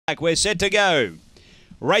We're set to go.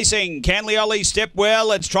 Racing, Canlioli step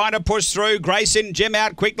well. It's trying to push through. Grayson Jim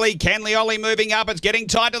out quickly. Canlioli moving up. It's getting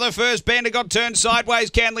tight to the first bend. It got turned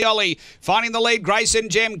sideways. Canlioli finding the lead. Grayson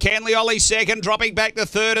Jim. Canlioli second. Dropping back to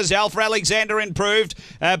third as Alpha Alexander improved.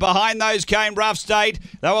 Behind those came Rough State.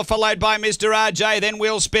 They were followed by Mr. RJ. Then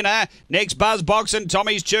Wheel Spinner. Next Buzz Box and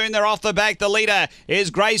Tommy's Tune. They're off the back. The leader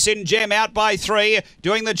is Grayson Jim out by 3.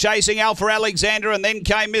 Doing the chasing Alpha Alexander. And then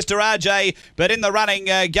came Mr. RJ. But in the running,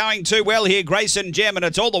 going too well here, Grayson Jim.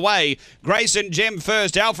 And it's all the way. Grayson Jim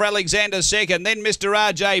first, Alpha Alexander second, then Mr.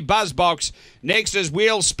 RJ Buzzbox. Next is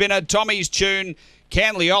Wheel Spinner, Tommy's Tune,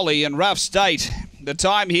 Canlioli and Rough State. The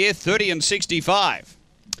time here, 30 and 65.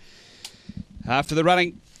 After the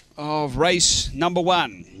running of race number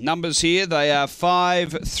 1. Numbers here, they are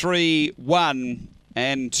 5, 3, 1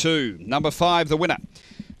 and 2. Number 5, the winner.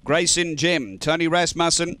 Grayson Jim, Tony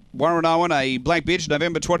Rasmussen, Warren Owen, a black bitch,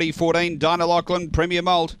 November 2014, Dinah Lachlan, Premier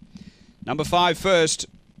Malt. Number 5 first,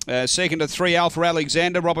 second to 3, Alpha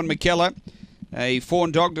Alexander, Robin McKellar, a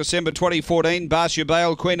fawn dog, December 2014, Basia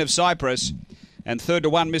Bale, Queen of Cyprus, and third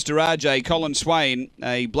to 1, Mr. RJ, Colin Swain,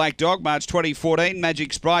 a black dog, March 2014,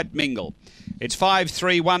 Magic Sprite Mingle. It's 5,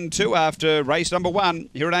 3, 1, 2 after race number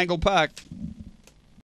 1 here at Angle Park.